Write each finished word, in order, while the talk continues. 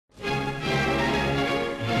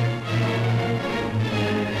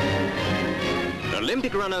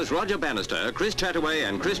Olympic runners Roger Bannister, Chris Chataway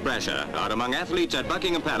and Chris Brasher are among athletes at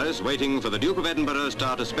Buckingham Palace waiting for the Duke of Edinburgh to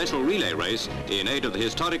start a special relay race in aid of the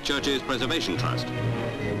Historic Churches Preservation Trust.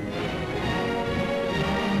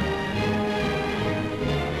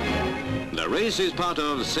 The race is part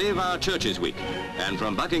of Save Our Churches Week, and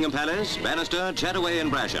from Buckingham Palace, Bannister, Chataway and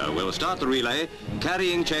Brasher will start the relay,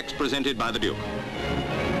 carrying cheques presented by the Duke.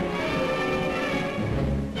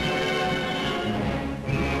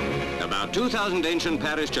 About 2,000 ancient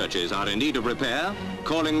parish churches are in need of repair,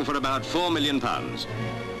 calling for about £4 million.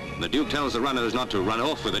 The Duke tells the runners not to run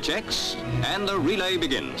off with the cheques, and the relay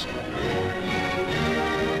begins.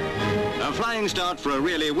 A flying start for a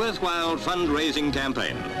really worthwhile fundraising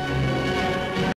campaign.